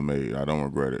decisions I made, I don't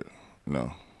regret it.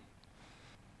 No.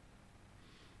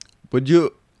 Would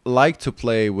you like to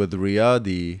play with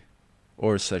Riyadi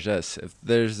or Sagesse? If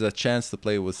there's a chance to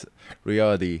play with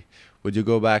Riyadi, would you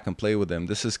go back and play with him?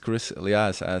 This is Chris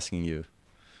Elias asking you.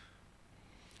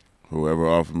 Whoever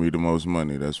offered me the most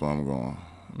money, that's where I'm going.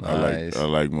 Nice. I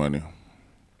like money.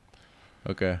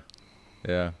 Okay.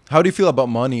 Yeah. How do you feel about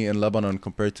money in Lebanon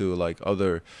compared to like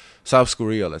other South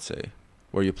Korea, let's say,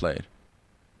 where you played?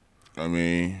 I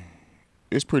mean,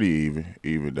 it's pretty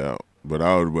evened out. But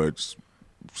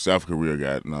South Korea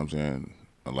got, you know what I'm saying,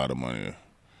 a lot of money.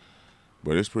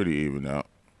 But it's pretty evened out.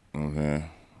 You know what I'm saying?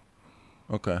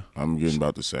 Okay. I'm getting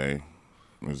about the same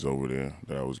as over there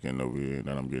that I was getting over here,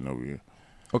 that I'm getting over here.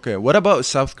 Okay. What about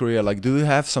South Korea? Like, do you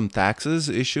have some taxes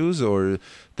issues, or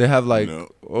they have like,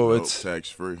 it's tax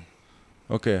free.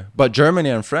 Okay. But Germany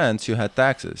and France, you had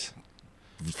taxes.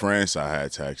 France, I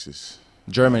had taxes.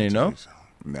 Germany, no?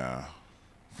 Nah.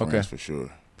 Okay. France for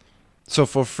sure. So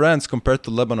for France, compared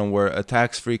to Lebanon, we're a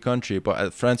tax-free country, but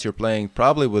at France, you're playing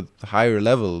probably with higher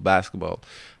level basketball.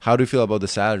 How do you feel about the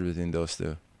salary between those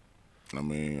two? I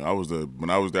mean, when I was there,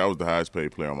 I was the highest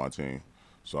paid player on my team,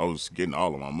 so I was getting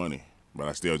all of my money. But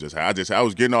I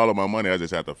was getting all of my money. I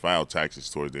just had to file taxes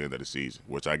towards the end of the season,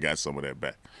 which I got some of that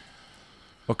back.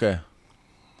 Okay,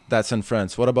 that's in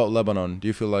France. What about Lebanon? Do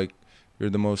you feel like you're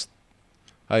the most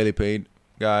highly paid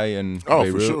guy in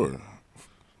Beirut? For sure,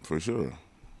 for sure.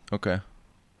 Okay.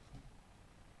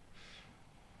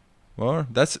 Well,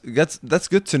 that's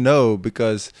good to know,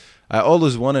 because I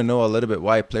always want to know a little bit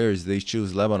why players they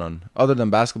choose Lebanon. Other than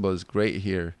basketball is great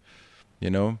here, you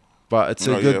know. But it's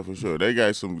a good. Yeah, for sure. They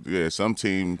got some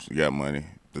teams got money.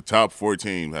 The top 4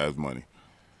 teams has money.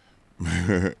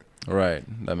 Right,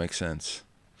 that makes sense.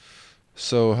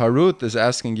 So Harut is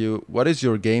asking you, what is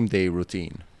your game day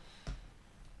routine?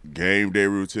 Game day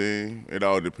routine, it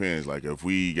all depends. Like if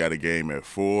we got a game at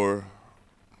 4,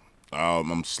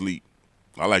 I'm sleep.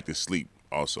 I like to sleep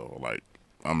also. Like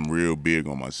I'm real big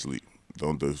on my sleep.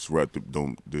 Don't disrupt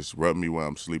me while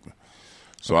I'm sleeping.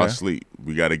 So Okay. I sleep.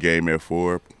 We got a game at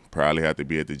 4. Probably have to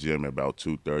be at the gym at about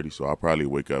 2:30. So I'll probably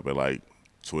wake up at like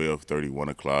 12:30, 1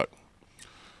 o'clock.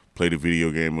 Play the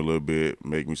video game a little bit,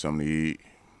 make me something to eat,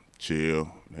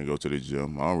 chill, then go to the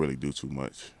gym. I don't really do too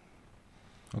much.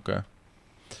 Okay.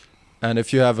 And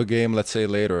if you have a game, let's say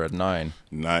later at 9.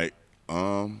 Night,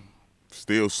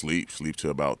 still sleep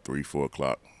till about 3, 4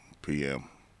 o'clock p.m.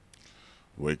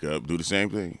 Wake up, do the same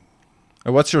thing.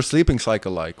 And what's your sleeping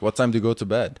cycle like? What time do you go to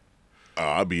bed?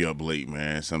 I'll be up late,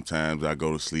 man. Sometimes I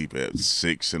go to sleep at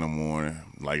 6 in the morning.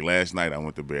 Like last night, I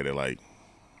went to bed at like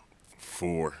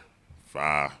 4,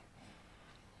 5.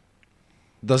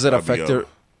 Does it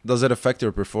affect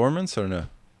your performance or no?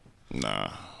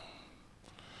 Nah.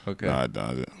 Okay. Nah, it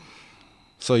doesn't.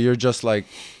 So you're just like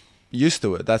used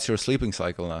to it. That's your sleeping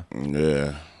cycle now.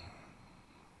 Yeah.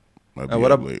 And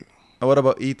what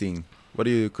about eating? What do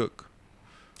you cook?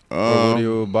 Or where do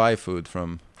you buy food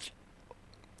from?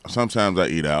 Sometimes I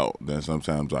eat out, then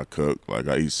sometimes I cook. Like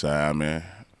I eat salmon,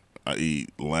 I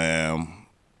eat lamb. You know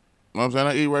what I'm saying?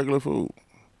 I eat regular food.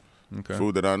 Okay.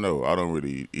 Food that I know. I don't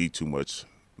really eat too much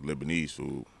Lebanese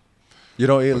food. You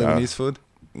don't eat Lebanese food?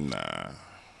 Nah.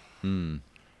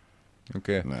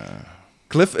 Okay. Nah.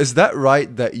 Cliff, is that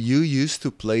right that you used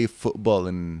to play football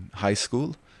in high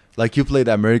school? Like you played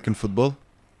American football?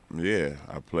 Yeah,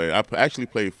 I actually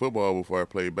played football before I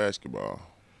played basketball.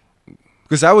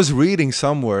 Because I was reading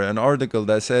somewhere an article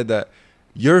that said that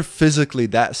you're physically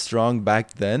that strong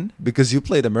back then because you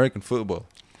played American football.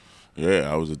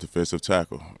 Yeah, I was a defensive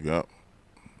tackle. Yup.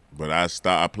 But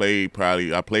I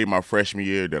played my freshman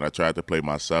year. Then I tried to play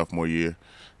my sophomore year.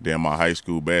 Then my high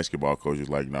school basketball coach was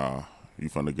like, "Nah, you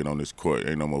finna get on this court.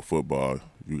 Ain't no more football.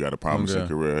 You got a promising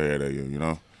career ahead of you. You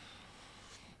know."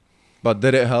 But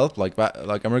did it help? Like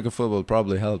American football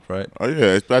probably helped, right? Oh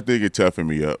yeah, I think it toughened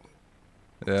me up.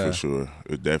 Yeah, for sure.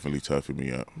 It definitely toughened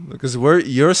me up. Because we're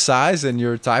your size and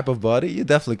your type of body, you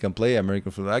definitely can play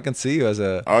American football. I can see you as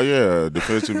a. Oh yeah,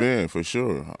 defensive end for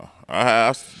sure.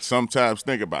 I sometimes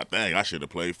think about, dang, I should have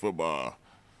played football.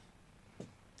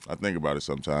 I think about it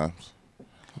sometimes.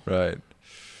 Right.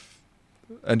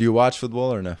 And do you watch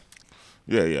football or no?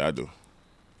 Yeah, I do.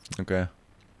 Okay.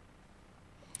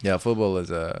 Yeah, football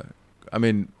is I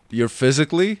mean, you're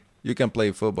physically, you can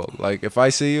play football. Like if I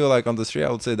see you like on the street,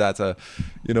 I would say that's a,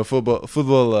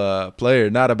 football player,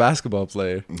 not a basketball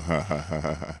player.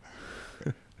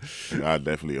 I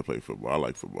definitely play football. I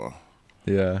like football.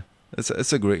 Yeah,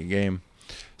 it's a great game.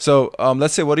 So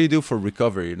let's say, what do you do for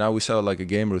recovery? Now we saw like a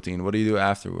game routine. What do you do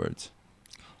afterwards?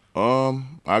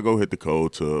 I go hit the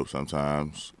cold tub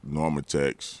sometimes,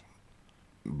 Normatex,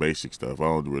 basic stuff. I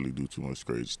don't really do too much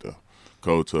crazy stuff.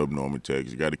 Cold tub,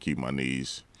 Normatex. You got to keep my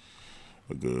knees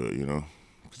good,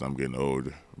 because I'm getting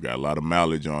older. Got a lot of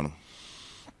mileage on them.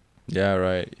 Yeah,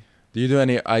 right. Do you do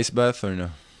any ice bath or no?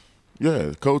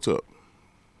 Yeah, cold tub.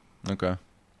 Okay.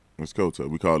 It's cold tub.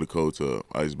 We call it cold tub.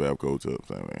 Ice bath, cold tub,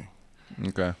 same thing.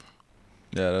 Okay.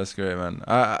 Yeah, that's great, man.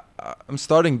 I'm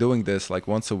starting doing this like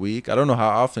once a week. I don't know how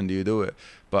often do you do it,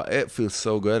 but it feels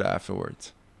so good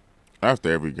afterwards.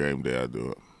 After every game day, I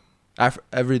do it.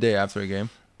 Every day after a game?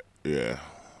 Yeah.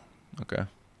 Okay.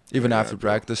 Even after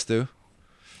practice too?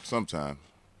 Sometimes.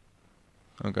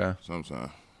 Okay.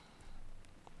 Sometimes.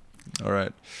 All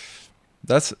right.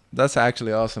 That's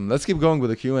actually awesome. Let's keep going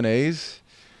with the Q&As.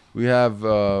 We have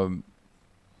a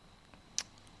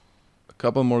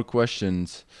couple more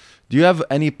questions. Do you have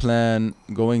any plan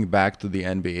going back to the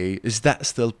NBA? Is that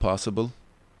still possible?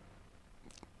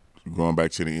 Going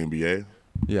back to the NBA?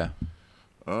 Yeah.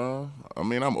 I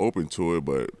mean, I'm open to it,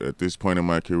 but at this point in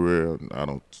my career, I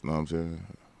don't know what I'm saying.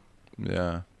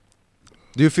 Yeah.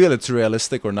 Do you feel it's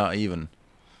realistic or not even?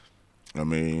 I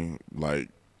mean, like,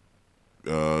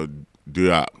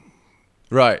 Diop.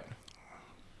 Right.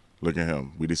 Look at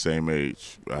him. We the same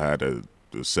age. I had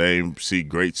the same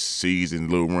great season,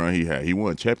 little run he had. He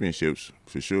won championships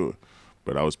for sure,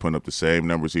 but I was putting up the same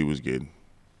numbers he was getting.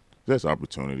 That's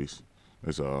opportunities.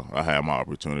 That's all. I had my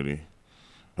opportunity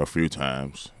a few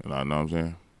times, and I know what I'm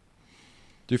saying.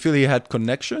 Do you feel he had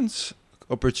connections?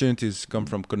 Opportunities come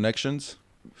from connections?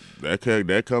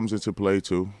 That comes into play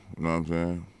too. You know what I'm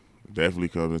saying? Definitely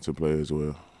comes into play as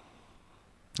well.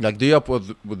 Like Diop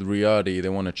with Riyadi, they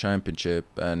won a championship,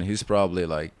 and he's probably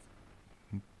like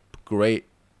great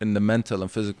in the mental and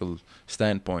physical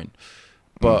standpoint.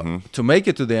 But to make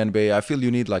it to the NBA, I feel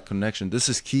you need like connection. This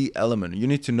is key element. You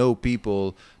need to know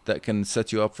people that can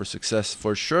set you up for success.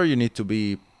 For sure, you need to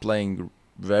be playing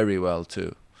very well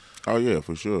too. Oh yeah,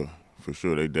 for sure. For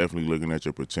sure. They definitely looking at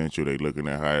your potential. They looking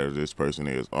at how this person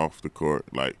is off the court.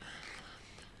 Like,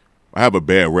 I have a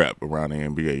bad rep around the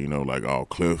NBA, like, oh,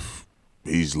 Cliff,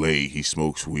 he's late, he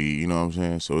smokes weed, you know what I'm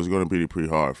saying? So it's going to be pretty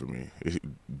hard for me.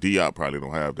 Diop probably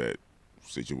don't have that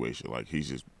situation. Like,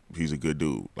 he's a good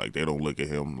dude. Like, they don't look at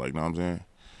him like, know what I'm saying?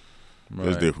 Right.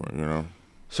 It's different,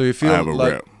 So you feel I have a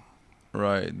like, rep.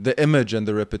 Right, the image and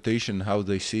the reputation, how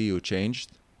they see you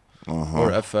changed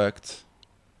or affect.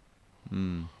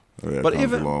 Yeah, but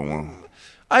even,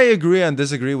 I agree and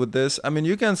disagree with this. I mean,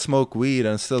 you can smoke weed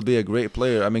and still be a great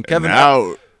player. I mean,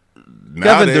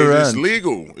 Nowadays Durant, it's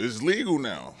legal. It's legal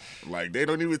now. Like, they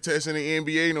don't even test in the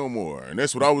NBA no more. And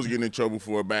that's what I was getting in trouble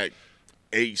for back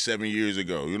 8-7 years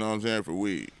ago. You know what I'm saying? For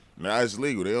weed. Now it's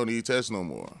legal. They don't need test no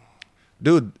more.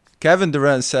 Dude, Kevin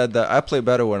Durant said that I play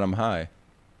better when I'm high.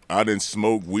 I didn't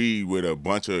smoke weed with a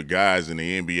bunch of guys in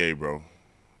the NBA, bro.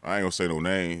 I ain't gonna say no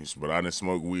names, but I didn't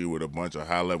smoke weed with a bunch of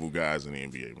high-level guys in the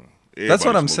NBA, bro. That's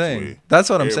what I'm saying. Weed. That's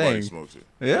what I'm Everybody saying. Smokes it.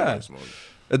 Yeah. Everybody smokes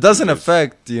it. It doesn't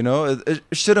affect, it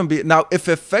shouldn't be. Now, if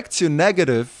it affects you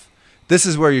negative, this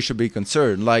is where you should be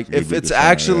concerned. Like, if it's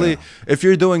actually, if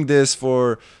you're doing this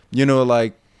for,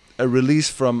 like a release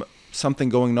from something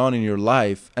going on in your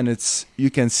life and you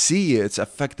can see it's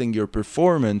affecting your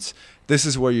performance, this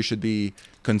is where you should be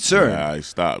concerned. Yeah, I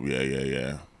stopped.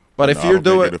 Yeah. But if you're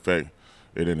doing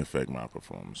it didn't affect my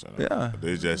performance. Yeah.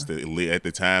 It's just at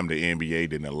the time the NBA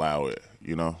didn't allow it,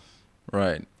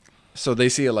 Right. So they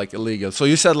see it like illegal. So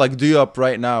you said like Diop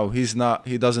right now,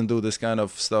 he doesn't do this kind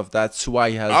of stuff. That's why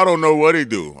he has. I don't know what he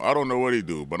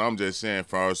do. But I'm just saying,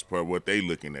 far as for what they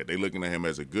looking at, him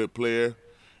as a good player,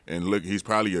 and look, he's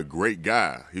probably a great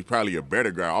guy. He's probably a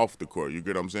better guy off the court. You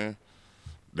get what I'm saying?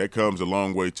 that comes a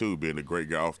long way too, being a great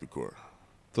guy off the court.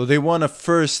 So they want to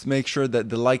first make sure that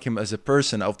they like him as a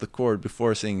person off the court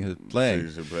before seeing him playing.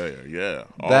 He's a player, yeah,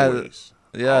 That, always.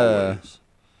 yeah, Always.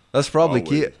 that's probably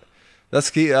Always. key. That's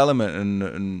key element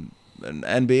in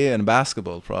NBA and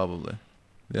basketball, probably.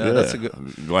 Yeah, that's a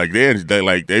good. Like they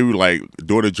were like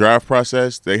during the draft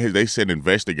process, they send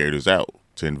investigators out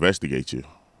to investigate you.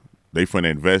 They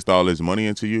finna invest all this money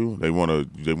into you. They wanna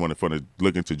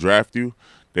looking to draft you.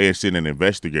 They are sending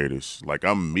investigators. Like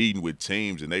I'm meeting with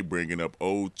teams and they bringing up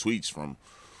old tweets from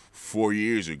 4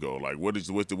 years ago. Like what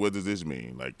does this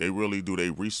mean? Like they really do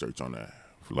their research on that.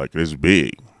 Like it's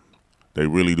big. They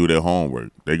really do their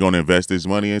homework. They're gonna invest this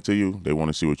money into you. They want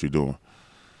to see what you're doing.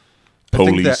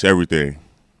 Police, everything.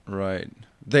 Right.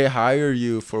 They hire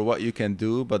you for what you can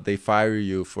do, but they fire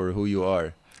you for who you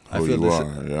are. I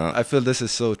feel this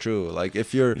is so true. Like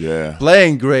if you're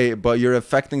playing great, but you're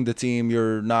affecting the team,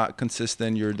 you're not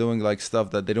consistent, you're doing like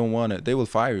stuff that they don't want it, they will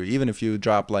fire you, even if you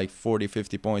drop like 40,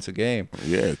 50 points a game.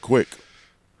 Yeah, quick.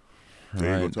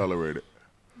 They ain't gonna tolerate it.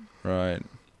 Right.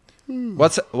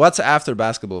 What's after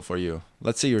basketball for you?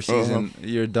 Let's say your season,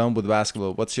 you're done with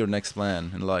basketball. What's your next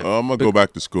plan in life? I'm gonna go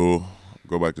back to school.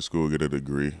 Get a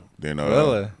degree. Then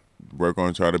really? Work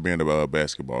on try to be a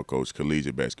basketball coach,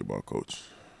 collegiate basketball coach.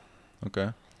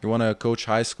 Okay. You want to coach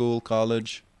high school,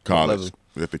 college? College,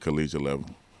 at the collegiate level.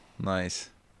 Nice.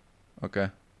 Okay.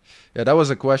 Yeah, that was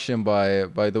a question by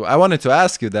the way. I wanted to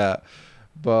ask you that,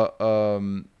 but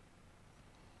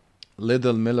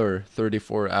Little Miller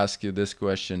 34 asked you this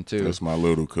question too. That's my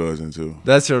little cousin too.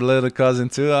 That's your little cousin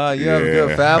too. You have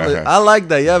good family. I like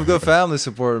that. You have good family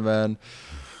support, man.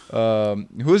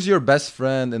 Who's your best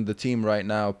friend in the team right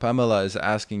now? Pamela is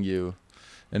asking you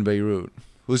in Beirut.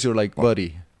 Who's your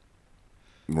buddy?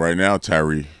 Right now,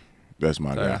 Tyree. That's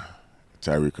my guy.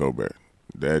 Tyree Colbert.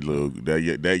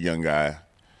 That young guy.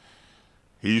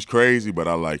 He's crazy, but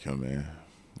I like him, man.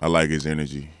 I like his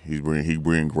energy. He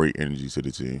bring great energy to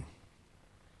the team.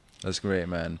 That's great,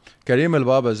 man. Karim El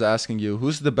Baba is asking you,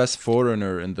 who's the best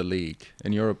foreigner in the league,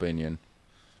 in your opinion?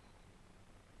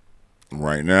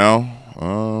 Right now,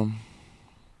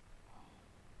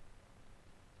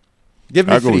 give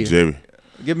me three. Go with Javy.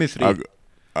 Give me three.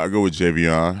 I go with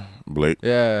Javion Blake.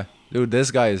 Yeah, dude,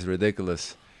 this guy is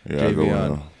ridiculous. Yeah, I go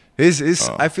with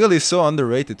him. I feel he's so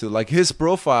underrated too. Like his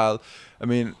profile. I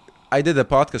mean, I did a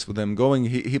podcast with him.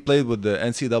 He played with the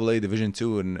NCAA Division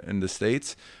II in the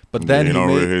States, but then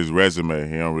his resume.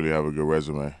 He don't really have a good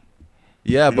resume.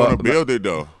 Yeah, but build it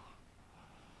though.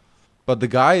 But the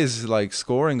guy is like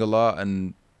scoring a lot,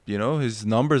 and his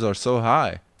numbers are so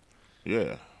high.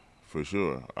 Yeah, for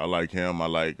sure. I like him. I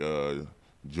like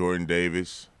Jordan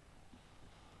Davis.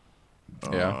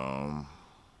 Yeah.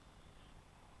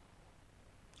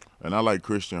 And I like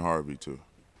Christian Harvey too.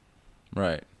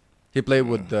 Right. He played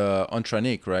with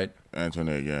Antranik, right?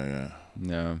 Antranik, yeah.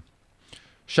 Yeah.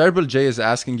 Sherbel J is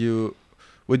asking you,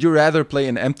 would you rather play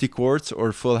in empty courts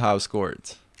or full house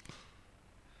courts?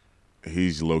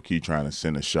 He's low-key trying to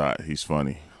send a shot. He's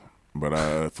funny.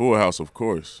 But full house, of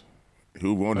course.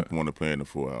 Who want to play in the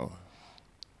full house?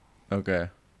 Okay.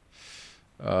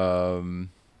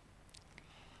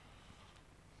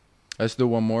 Let's do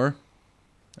one more,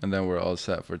 and then we're all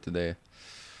set for today.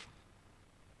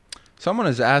 Someone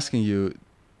is asking you,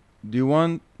 do you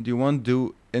want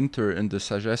to enter in the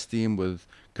Sagesse team with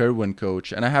Kerwin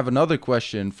coach? And I have another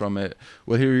question from it.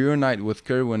 Will he reunite with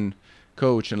Kerwin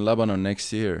coach in Lebanon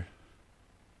next year?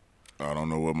 I don't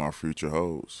know what my future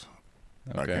holds.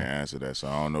 Okay. I can't answer that, so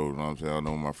I don't know. I don't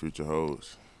know what my future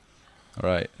holds. All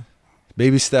right.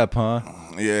 Baby step, huh?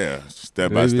 Yeah,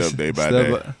 step by step, day by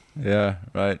day. Yeah,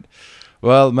 right.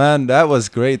 Well, man, that was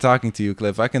great talking to you,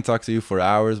 Cliff. I can talk to you for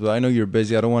hours, but I know you're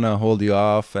busy. I don't want to hold you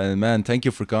off. And, man, thank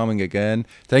you for coming again.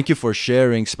 Thank you for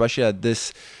sharing, especially at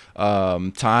this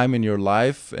time in your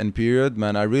life and period.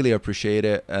 Man, I really appreciate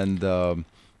it. And,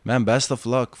 man, best of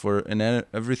luck in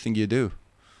everything you do.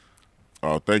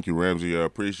 Oh, thank you, Ramzi. I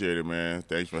appreciate it, man.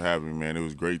 Thanks for having me, man. It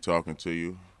was great talking to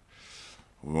you.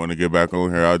 We want to get back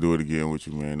on here. I'll do it again with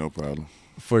you, man. No problem.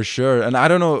 For sure. And I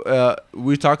don't know,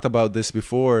 we talked about this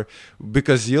before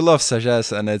because you love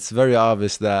Sagesse, and it's very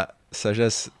obvious that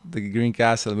Sagesse, the Green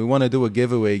Castle, we want to do a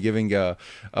giveaway giving a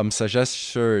Sagesse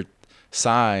shirt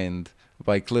signed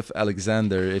by Cliff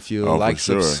Alexander. If you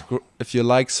if you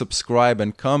like, subscribe,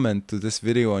 and comment to this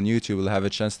video on YouTube, you'll have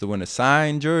a chance to win a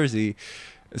signed jersey.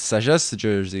 Sagesse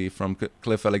jersey from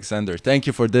Cliff Alexander. Thank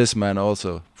you for this, man,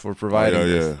 also, for providing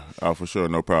this. Oh, for sure.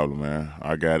 No problem, man.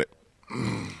 I got it.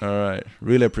 All right.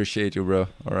 Really appreciate you, bro.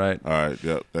 All right. All right.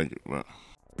 Yep. Thank you, man.